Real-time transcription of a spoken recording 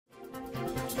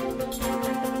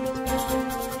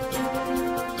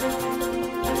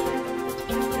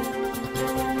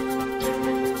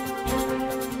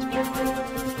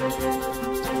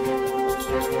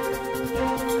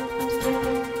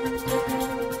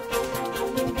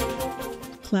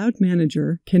Cloud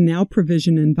Manager can now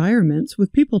provision environments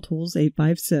with PeopleTools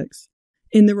 856.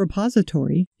 In the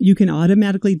repository, you can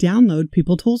automatically download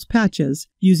PeopleTools patches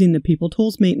using the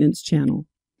PeopleTools maintenance channel.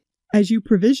 As you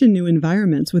provision new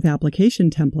environments with application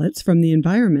templates from the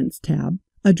Environments tab,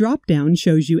 a drop-down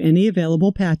shows you any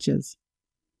available patches.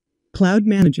 Cloud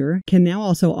Manager can now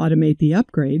also automate the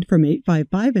upgrade from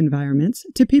 855 environments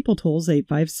to PeopleTools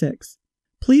 856.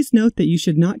 Please note that you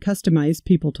should not customize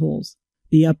PeopleTools.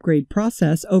 The upgrade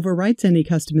process overwrites any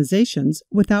customizations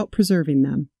without preserving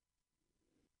them.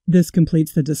 This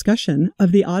completes the discussion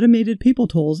of the automated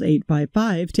PeopleTools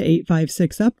 855 to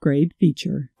 856 upgrade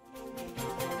feature.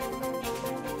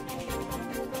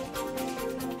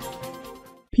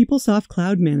 PeopleSoft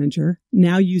Cloud Manager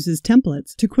now uses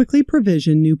templates to quickly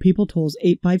provision new PeopleTools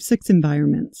 856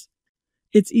 environments.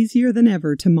 It's easier than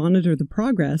ever to monitor the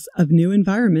progress of new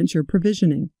environments you're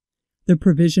provisioning. The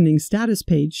provisioning status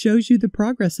page shows you the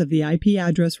progress of the IP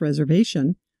address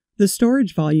reservation, the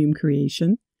storage volume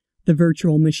creation, the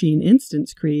virtual machine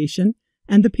instance creation,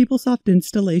 and the PeopleSoft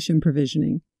installation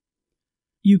provisioning.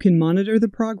 You can monitor the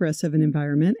progress of an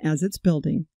environment as it's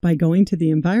building by going to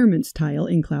the Environments tile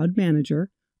in Cloud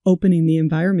Manager, opening the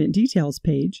Environment Details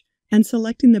page, and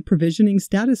selecting the Provisioning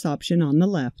Status option on the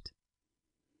left.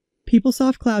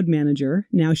 PeopleSoft Cloud Manager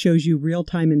now shows you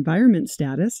real-time environment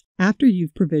status after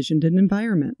you've provisioned an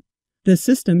environment. The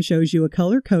system shows you a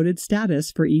color-coded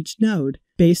status for each node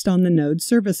based on the node's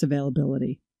service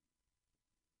availability.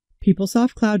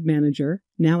 PeopleSoft Cloud Manager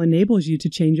now enables you to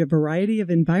change a variety of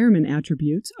environment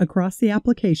attributes across the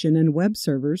application and web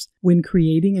servers when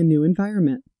creating a new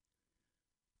environment.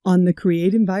 On the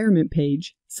Create Environment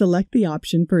page, select the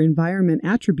option for Environment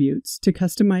Attributes to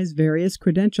customize various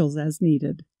credentials as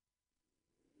needed.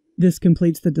 This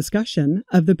completes the discussion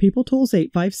of the PeopleTools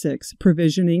 856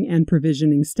 Provisioning and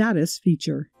Provisioning Status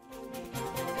feature.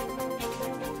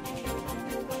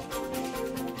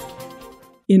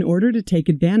 In order to take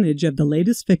advantage of the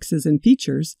latest fixes and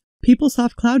features,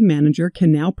 PeopleSoft Cloud Manager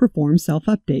can now perform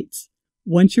self-updates.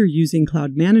 Once you're using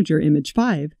Cloud Manager Image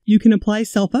 5, you can apply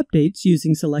self-updates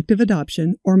using Selective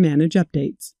Adoption or Manage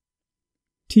Updates.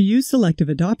 To use Selective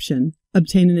Adoption,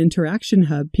 obtain an Interaction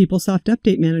Hub PeopleSoft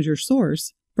Update Manager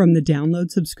source from the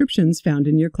download subscriptions found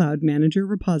in your Cloud Manager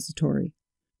repository.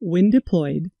 When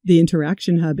deployed, the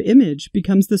Interaction Hub image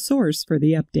becomes the source for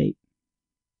the update.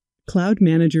 Cloud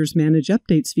Manager's Manage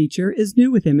Updates feature is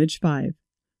new with Image 5.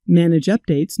 Manage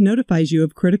Updates notifies you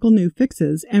of critical new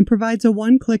fixes and provides a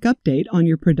one-click update on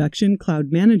your production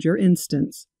Cloud Manager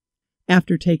instance.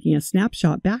 After taking a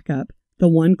snapshot backup, the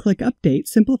one-click update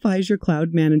simplifies your Cloud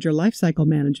Manager lifecycle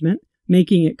management,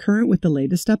 making it current with the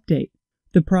latest update.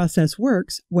 The process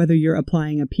works whether you're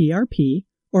applying a PRP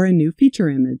or a new feature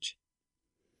image.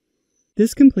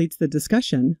 This completes the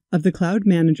discussion of the Cloud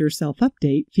Manager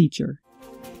Self-Update feature.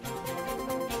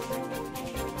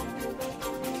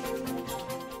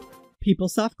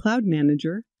 PeopleSoft Cloud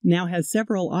Manager now has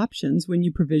several options when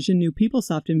you provision new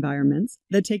PeopleSoft environments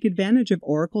that take advantage of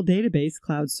Oracle Database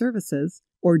Cloud Services,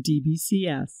 or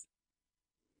DBCS.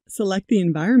 Select the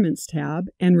Environments tab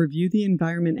and review the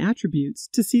environment attributes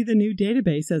to see the new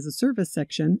Database as a Service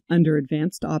section under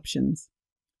Advanced Options.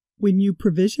 When you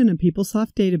provision a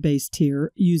PeopleSoft database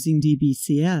tier using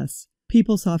DBCS,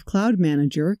 PeopleSoft Cloud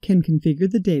Manager can configure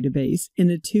the database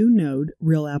in a 2-node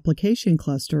Real Application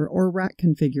Cluster or RAC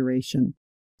configuration.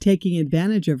 Taking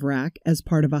advantage of RAC as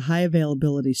part of a high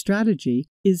availability strategy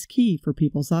is key for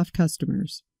PeopleSoft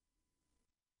customers.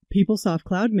 PeopleSoft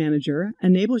Cloud Manager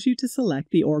enables you to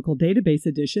select the Oracle Database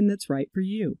Edition that's right for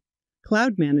you.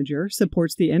 Cloud Manager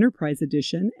supports the Enterprise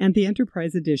Edition and the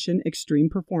Enterprise Edition Extreme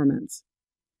Performance.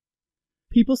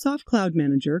 PeopleSoft Cloud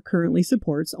Manager currently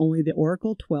supports only the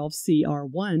Oracle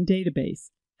 12CR1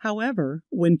 database. However,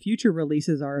 when future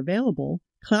releases are available,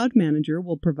 Cloud Manager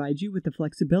will provide you with the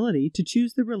flexibility to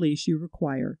choose the release you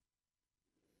require.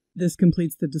 This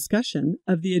completes the discussion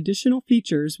of the additional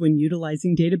features when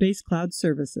utilizing database cloud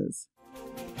services.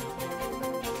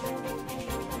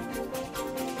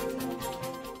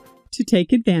 To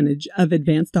take advantage of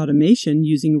advanced automation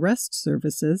using REST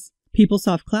services,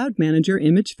 PeopleSoft Cloud Manager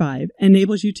Image 5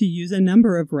 enables you to use a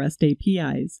number of REST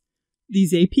APIs.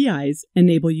 These APIs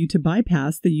enable you to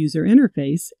bypass the user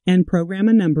interface and program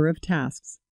a number of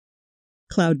tasks.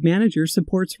 Cloud Manager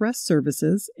supports REST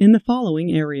services in the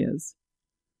following areas: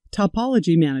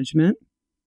 topology management,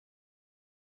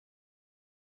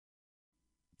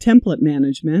 template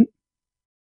management,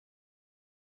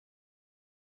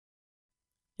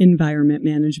 environment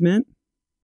management,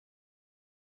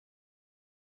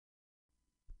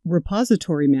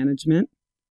 repository management,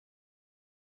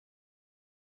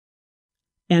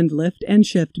 and lift and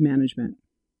shift management.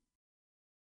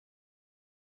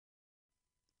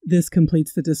 This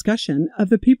completes the discussion of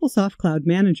the PeopleSoft Cloud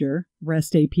Manager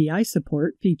REST API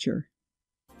support feature.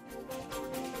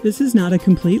 This is not a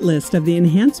complete list of the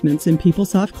enhancements in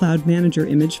PeopleSoft Cloud Manager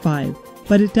Image 5,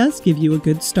 but it does give you a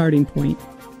good starting point.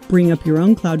 Bring up your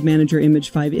own Cloud Manager Image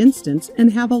 5 instance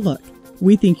and have a look.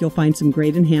 We think you'll find some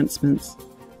great enhancements.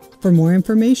 For more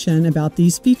information about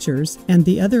these features and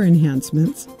the other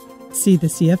enhancements, see the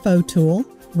CFO tool,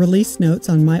 release notes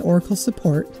on My Oracle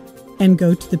support, and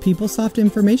go to the PeopleSoft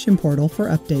information portal for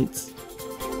updates.